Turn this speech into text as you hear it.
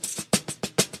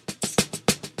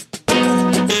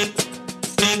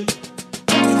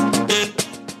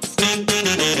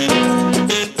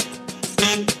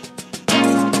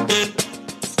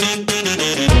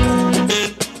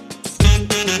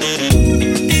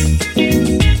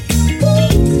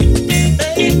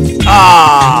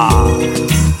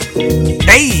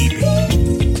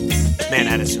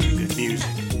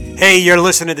Hey, you're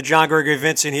listening to John Gregory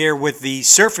Vincent here with the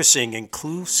Surfacing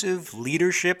Inclusive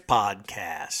Leadership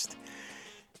Podcast.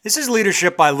 This is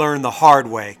leadership I learned the hard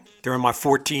way during my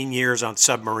 14 years on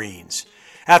submarines.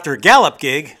 After a Gallup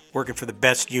gig, working for the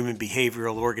best human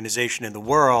behavioral organization in the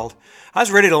world, I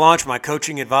was ready to launch my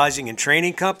coaching, advising, and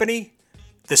training company,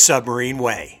 The Submarine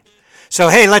Way. So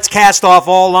hey, let's cast off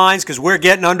all lines because we're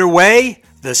getting underway,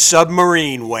 The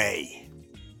Submarine Way.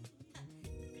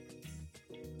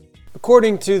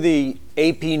 According to the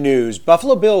AP News,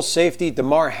 Buffalo Bills safety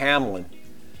Damar Hamlin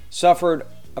suffered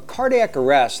a cardiac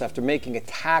arrest after making a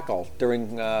tackle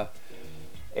during a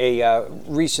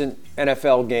recent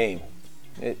NFL game.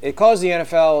 It caused the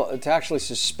NFL to actually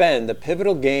suspend the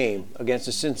pivotal game against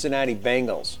the Cincinnati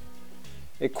Bengals.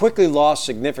 It quickly lost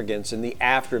significance in the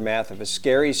aftermath of a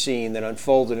scary scene that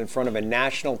unfolded in front of a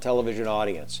national television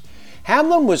audience.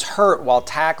 Hamlin was hurt while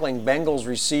tackling Bengals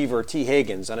receiver T.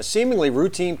 Higgins on a seemingly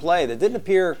routine play that didn't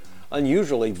appear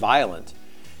unusually violent.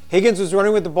 Higgins was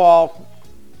running with the ball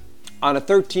on a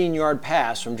 13-yard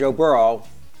pass from Joe Burrow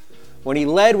when he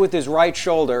led with his right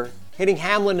shoulder, hitting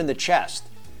Hamlin in the chest.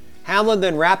 Hamlin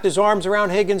then wrapped his arms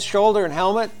around Higgins' shoulder and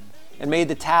helmet and made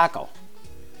the tackle.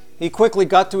 He quickly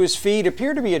got to his feet,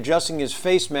 appeared to be adjusting his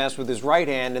face mask with his right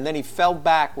hand, and then he fell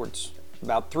backwards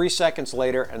about 3 seconds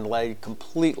later and lay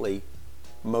completely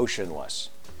motionless.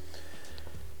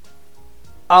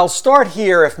 I'll start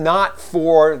here if not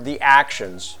for the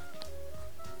actions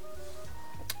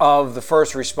of the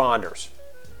first responders.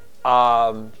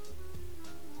 Damar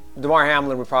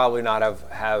Hamlin would probably not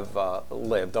have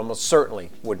lived, almost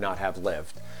certainly would not have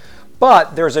lived.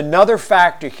 But there's another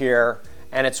factor here,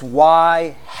 and it's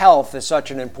why health is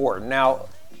such an important. Now,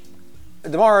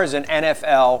 Damar is an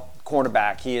NFL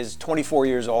cornerback. He is 24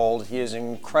 years old. He is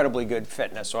incredibly good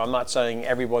fitness. So I'm not saying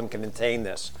everyone can attain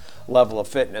this level of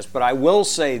fitness, but I will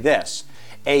say this.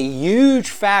 A huge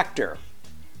factor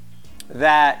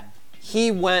that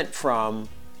he went from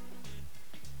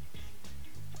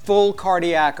full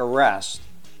cardiac arrest,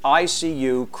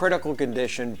 ICU, critical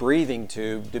condition, breathing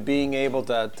tube, to being able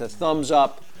to thumbs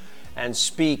up and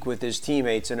speak with his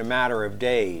teammates in a matter of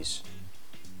days.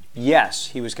 Yes,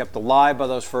 he was kept alive by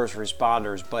those first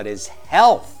responders, but his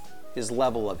health, his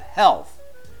level of health,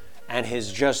 and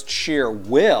his just sheer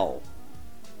will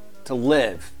to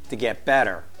live, to get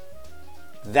better,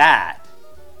 that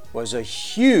was a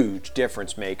huge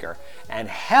difference maker. And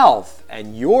health,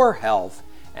 and your health,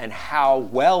 and how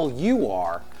well you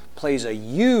are, plays a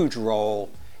huge role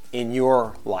in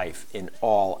your life in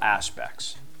all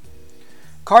aspects.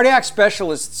 Cardiac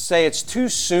specialists say it's too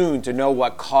soon to know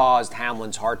what caused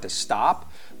Hamlin's heart to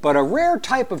stop, but a rare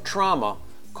type of trauma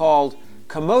called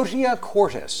commotia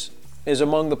cordis is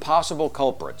among the possible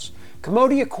culprits.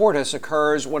 Commotia cordis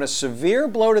occurs when a severe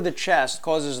blow to the chest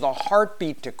causes the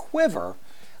heartbeat to quiver,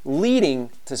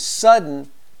 leading to sudden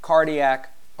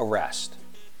cardiac arrest.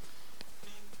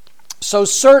 So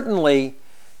certainly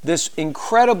this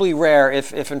incredibly rare,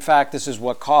 if in fact this is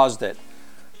what caused it,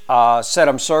 set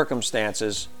of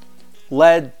circumstances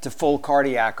led to full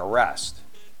cardiac arrest.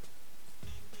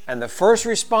 And the first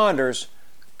responders,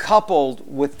 coupled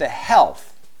with the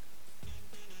health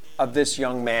of this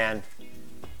young man,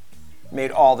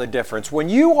 made all the difference. When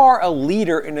you are a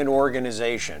leader in an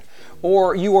organization,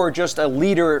 or you are just a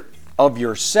leader of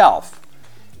yourself,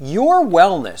 your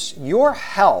wellness, your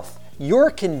health,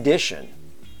 your condition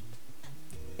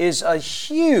is a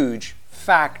huge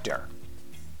factor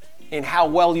in how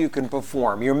well you can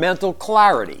perform, your mental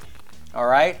clarity, all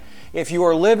right? If you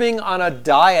are living on a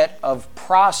diet of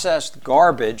processed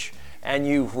garbage and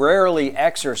you rarely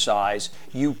exercise,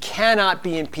 you cannot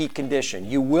be in peak condition.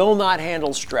 You will not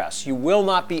handle stress. You will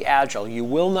not be agile. You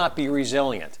will not be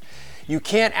resilient. You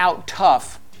can't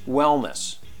out-tough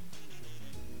wellness.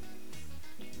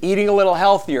 Eating a little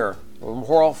healthier,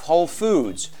 whole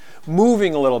foods,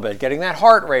 moving a little bit, getting that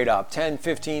heart rate up 10,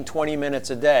 15, 20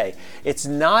 minutes a day. It's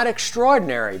not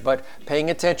extraordinary, but paying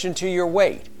attention to your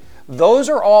weight. Those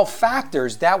are all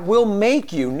factors that will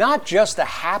make you not just a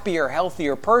happier,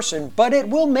 healthier person, but it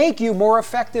will make you more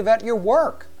effective at your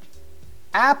work.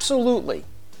 Absolutely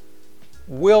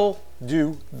will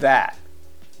do that.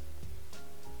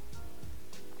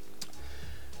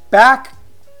 Back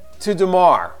to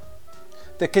Damar.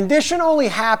 The condition only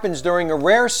happens during a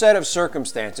rare set of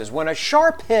circumstances when a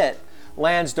sharp hit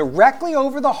lands directly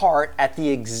over the heart at the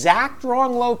exact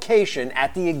wrong location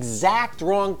at the exact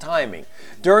wrong timing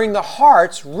during the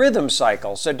heart's rhythm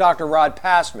cycle, said Dr. Rod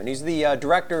Passman. He's the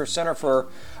director of Center for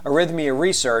Arrhythmia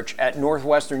Research at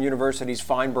Northwestern University's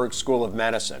Feinberg School of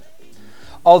Medicine.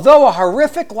 Although a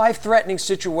horrific, life-threatening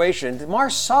situation,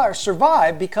 Damar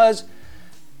survived because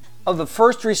of the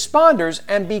first responders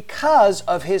and because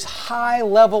of his high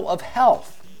level of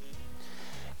health.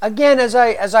 Again, as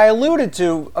I alluded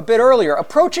to a bit earlier,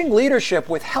 approaching leadership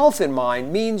with health in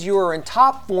mind means you are in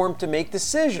top form to make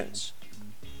decisions.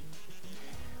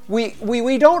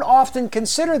 We don't often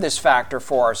consider this factor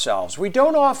for ourselves. We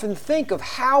don't often think of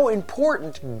how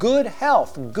important good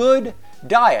health, good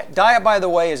diet. Diet, by the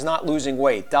way, is not losing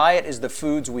weight. Diet is the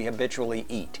foods we habitually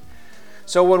eat.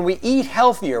 So when we eat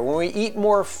healthier, when we eat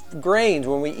more grains,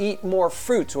 when we eat more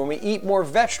fruits, when we eat more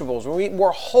vegetables, when we eat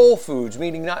more whole foods,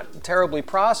 meaning not terribly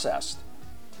processed,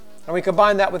 and we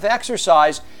combine that with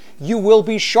exercise, you will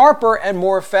be sharper and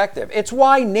more effective. It's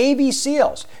why Navy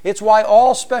SEALs, it's why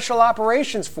all Special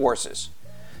Operations Forces,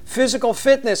 physical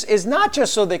fitness is not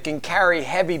just so they can carry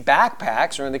heavy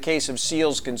backpacks, or in the case of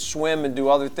SEALs can swim and do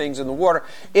other things in the water.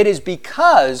 It is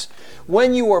because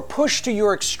when you are pushed to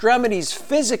your extremities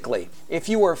physically, if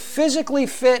you are physically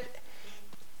fit,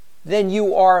 then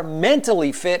you are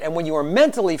mentally fit, and when you are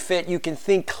mentally fit, you can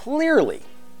think clearly.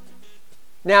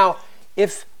 Now,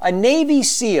 if a Navy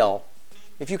SEAL,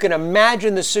 if you can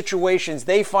imagine the situations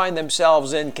they find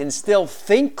themselves in, can still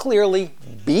think clearly,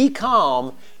 be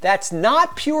calm, that's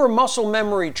not pure muscle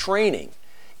memory training.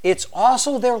 It's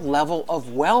also their level of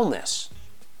wellness.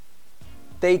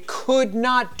 They could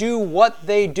not do what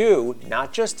they do,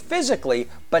 not just physically,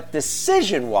 but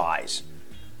decision-wise,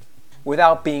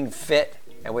 without being fit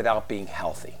and without being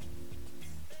healthy.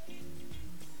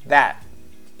 That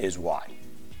is why.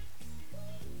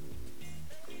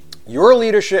 Your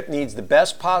leadership needs the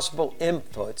best possible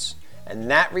inputs, and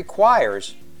that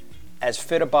requires as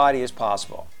fit a body as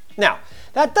possible. Now,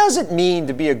 that doesn't mean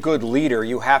to be a good leader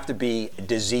you have to be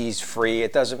disease-free.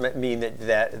 It doesn't mean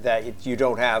that you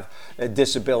don't have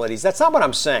disabilities. That's not what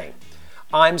I'm saying.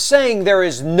 I'm saying there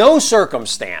is no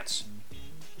circumstance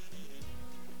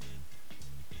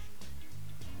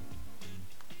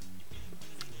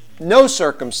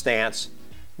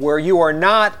where you are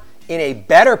not in a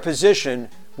better position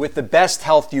with the best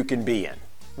health you can be in,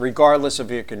 regardless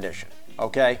of your condition,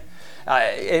 okay?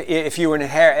 If you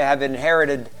have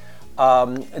inherited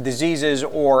diseases,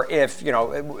 or if,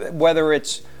 whether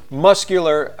it's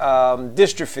muscular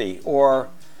dystrophy or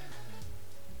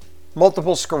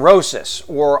multiple sclerosis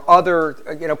or other,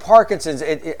 Parkinson's,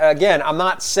 again, I'm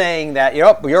not saying that,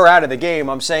 you're out of the game.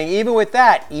 I'm saying even with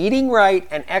that, eating right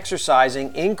and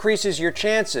exercising increases your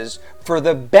chances for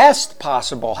the best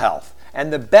possible health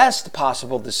and the best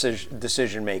possible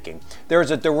decision making. There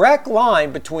is a direct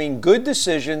line between good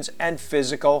decisions and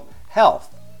physical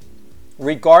health,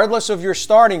 regardless of your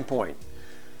starting point.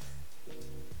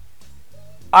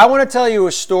 I want to tell you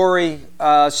a story,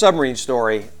 submarine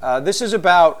story. This is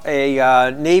about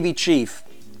a Navy chief.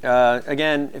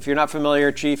 Again, if you're not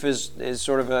familiar, chief is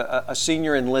sort of a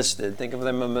senior enlisted. Think of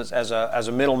them as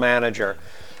a middle manager.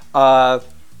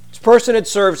 This person had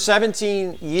served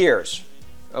 17 years,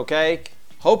 okay,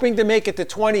 hoping to make it to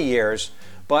 20 years,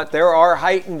 but there are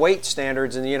height and weight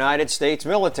standards in the United States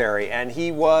military, and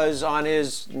he was on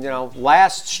his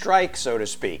last strike, so to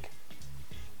speak.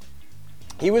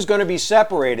 He was going to be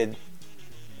separated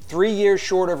 3 years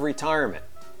short of retirement.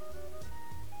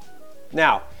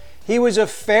 Now, he was a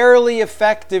fairly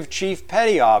effective chief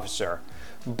petty officer,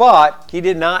 but he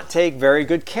did not take very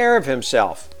good care of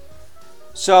himself.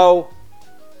 So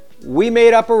we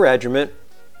made up a regiment.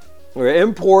 We were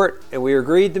in port, and we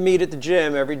agreed to meet at the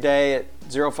gym every day at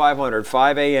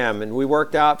 5 a.m. And we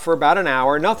worked out for about an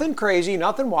hour. Nothing crazy,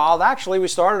 nothing wild. Actually, we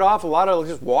started off a lot of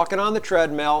just walking on the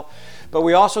treadmill. But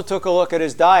we also took a look at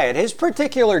his diet. His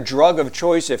particular drug of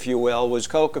choice, if you will, was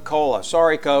Coca-Cola.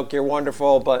 Sorry, Coke, you're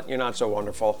wonderful, but you're not so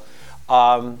wonderful.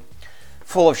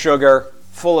 Full of sugar,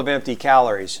 full of empty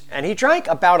calories. And he drank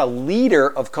about a liter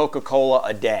of Coca-Cola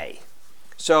a day.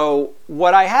 So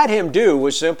what I had him do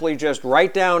was simply just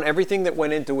write down everything that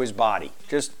went into his body.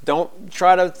 Just don't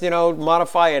try to,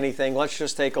 modify anything. Let's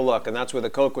just take a look. And that's where the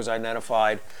Coke was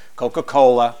identified.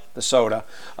 Coca-Cola, the soda.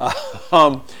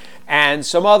 And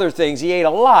some other things. He ate a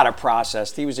lot of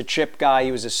processed. He was a chip guy.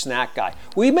 He was a snack guy.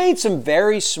 We made some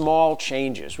very small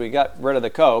changes. We got rid of the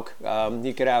Coke.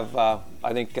 You could have, 1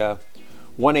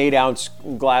 8-ounce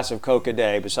glass of Coke a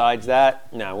day. Besides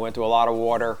that, no, we went to a lot of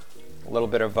water, a little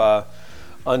bit of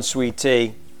unsweet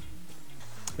tea.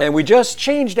 And we just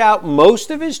changed out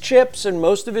most of his chips and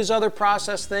most of his other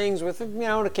processed things with,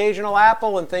 an occasional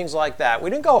apple and things like that. We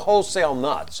didn't go wholesale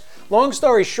nuts. Long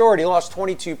story short, he lost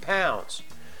 22 pounds.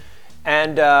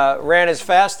 And ran his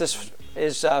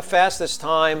fastest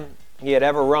time he had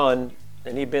ever run,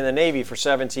 and he'd been in the Navy for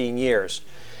 17 years.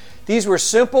 These were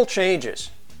simple changes.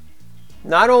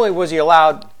 Not only was he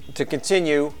allowed to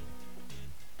continue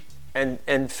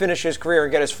and finish his career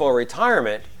and get his full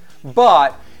retirement,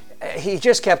 but he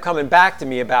just kept coming back to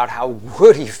me about how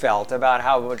good he felt, about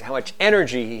how much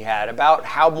energy he had, about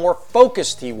how more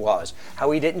focused he was,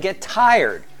 how he didn't get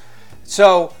tired.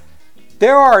 So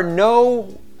there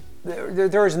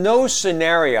is no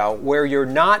scenario where you're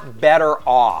not better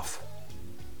off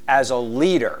as a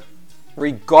leader,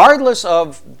 regardless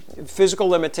of physical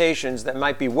limitations that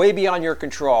might be way beyond your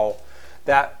control,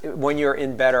 that when you're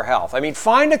in better health. I mean,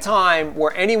 find a time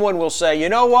where anyone will say, you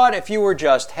know what, if you were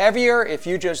just heavier, if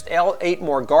you just ate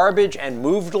more garbage and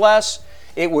moved less,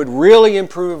 it would really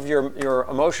improve your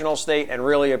emotional state and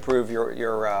really improve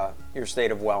your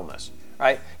state of wellness,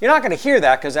 right? You're not going to hear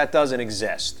that because that doesn't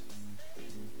exist.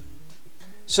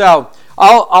 So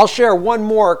I'll share one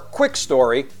more quick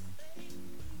story,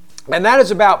 and that is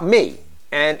about me.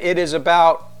 And it is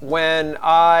about when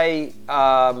I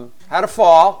had a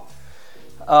fall,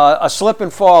 a slip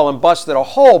and fall, and busted a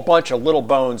whole bunch of little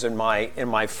bones in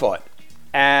my foot.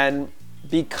 And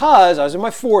because I was in my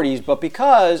 40s, but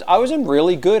because I was in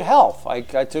really good health, I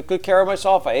took good care of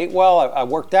myself, I ate well, I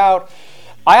worked out.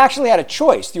 I actually had a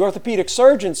choice. The orthopedic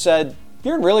surgeon said,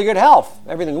 you're in really good health.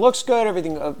 Everything looks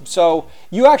good, so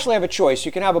you actually have a choice.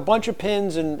 You can have a bunch of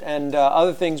pins and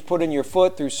other things put in your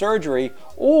foot through surgery,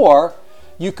 or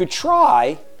you could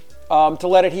try to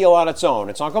let it heal on its own.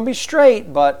 It's not going to be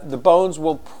straight, but the bones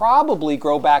will probably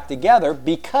grow back together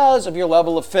because of your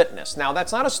level of fitness. Now,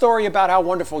 that's not a story about how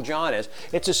wonderful John is.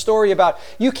 It's a story about,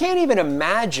 you can't even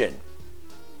imagine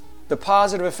the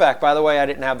positive effect. By the way, I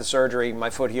didn't have the surgery. My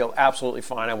foot healed absolutely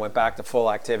fine. I went back to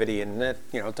full activity, and it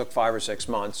took 5 or 6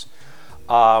 months.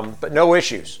 But no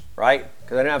issues, right?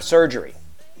 Because I didn't have surgery.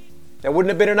 That wouldn't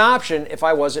have been an option if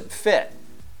I wasn't fit.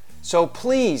 So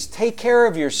please take care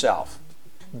of yourself.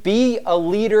 Be a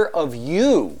leader of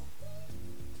you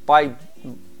by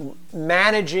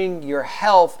managing your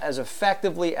health as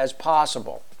effectively as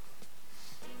possible.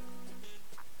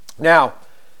 Now,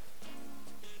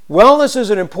 wellness is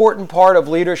an important part of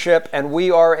leadership, and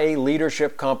we are a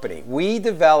leadership company. We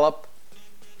develop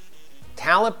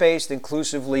talent-based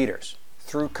inclusive leaders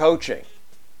through coaching,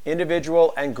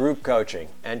 individual and group coaching,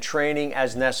 and training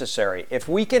as necessary. If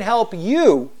we can help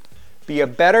you be a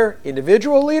better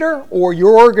individual leader, or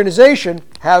your organization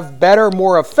have better,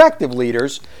 more effective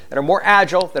leaders that are more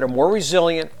agile, that are more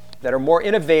resilient, that are more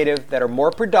innovative, that are more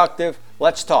productive,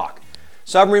 let's talk.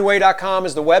 SubmarineWay.com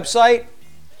is the website.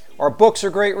 Our books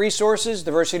are great resources,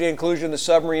 Diversity and Inclusion the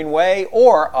Submarine Way,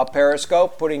 or a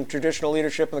Periscope, putting traditional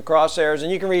leadership in the crosshairs.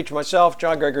 And you can reach myself,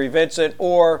 John Gregory Vincent,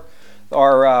 or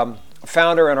our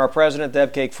founder and our president,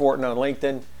 Deb Cake Fortin, on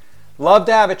LinkedIn. Love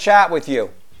to have a chat with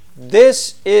you.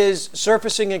 This is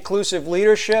Surfacing Inclusive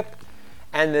Leadership,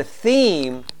 and the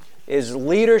theme is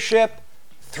leadership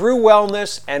through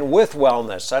wellness and with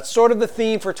wellness. That's sort of the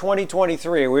theme for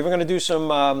 2023. We're even going to do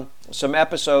some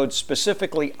episodes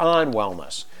specifically on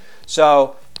wellness.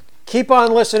 So keep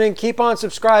on listening, keep on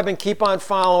subscribing, keep on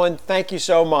following. Thank you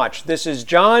so much. This is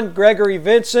John Gregory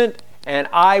Vincent, and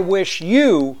I wish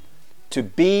you to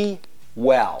be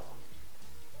well.